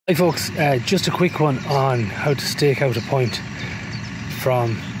Hey folks, just a quick one on how to stake out a point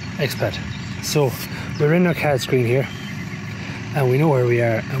from XPAD. So we're in our CAD screen here and we know where we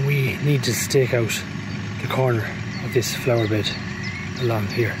are, and we need to stake out the corner of this flower bed along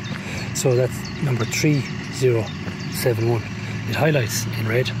here. So that's number 3071. It highlights in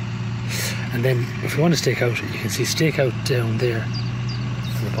red, and then if you want to stake out, you can see stake out down there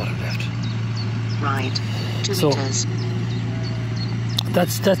on the bottom left. Right, 2 so meters.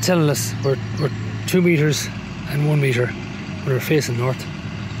 That's telling us we're 2 meters and 1 meter when we're facing north.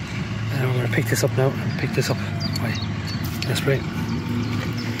 And we're going to pick this up now and pick this up by spray.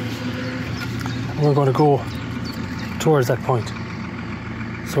 And we're going to go towards that point.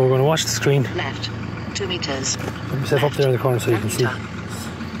 So we're going to watch the screen. Left, 2 meters. Put myself up there in the corner so you can see.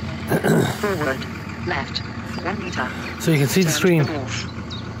 Forward, left, 1 meter. So you can see the screen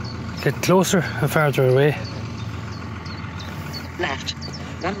get closer and farther away. Left,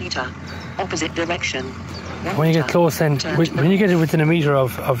 1 meter. Opposite direction. When you get close, then when you get it within a meter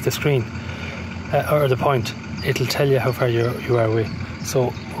of the screen or the point, it'll tell you how far you are away.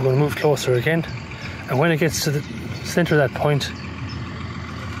 So we're going to move closer again, and when it gets to the centre of that point,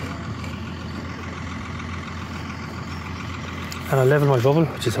 and I'll level my bubble,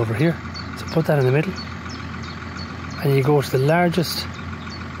 which is over here. So put that in the middle, and you go to the largest.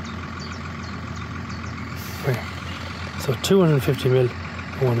 Right. So 250 mil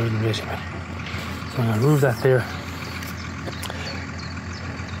and 180 mil. So I'm going to move that there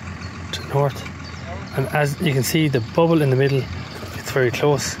to north, and as you can see, the bubble in the middle, it's very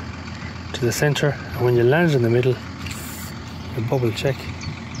close to the centre, and when you land in the middle, the bubble check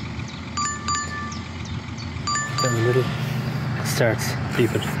down the middle, it starts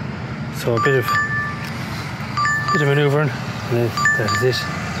beeping. So a bit of manoeuvring, and then that is it,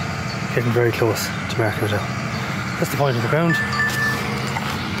 getting very close to marking it out. That's the point of the ground.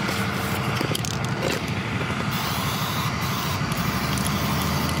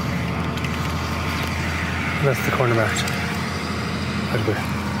 And that's the corner marked right there.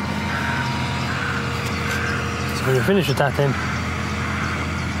 So when you're finished with that, then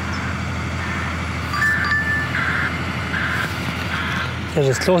get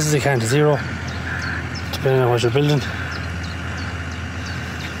as close as you can to zero, depending on what you're building.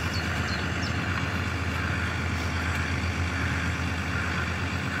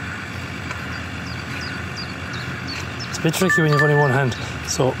 It's a bit tricky when you've only one hand,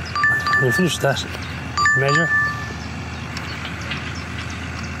 so when you're finished with that, measure,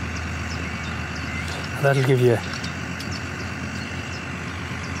 and that'll give you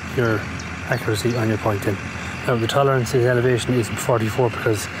your accuracy on your point in. Now the tolerance in elevation is 44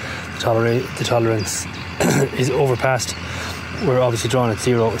 because the tolerance is overpassed. We're obviously drawn at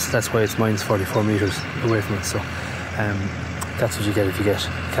 0, so that's why it's minus 44 meters away from it. So that's what you get if you get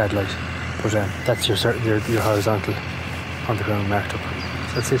CAD light. But that's your horizontal on the ground marked up.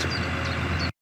 So that's it.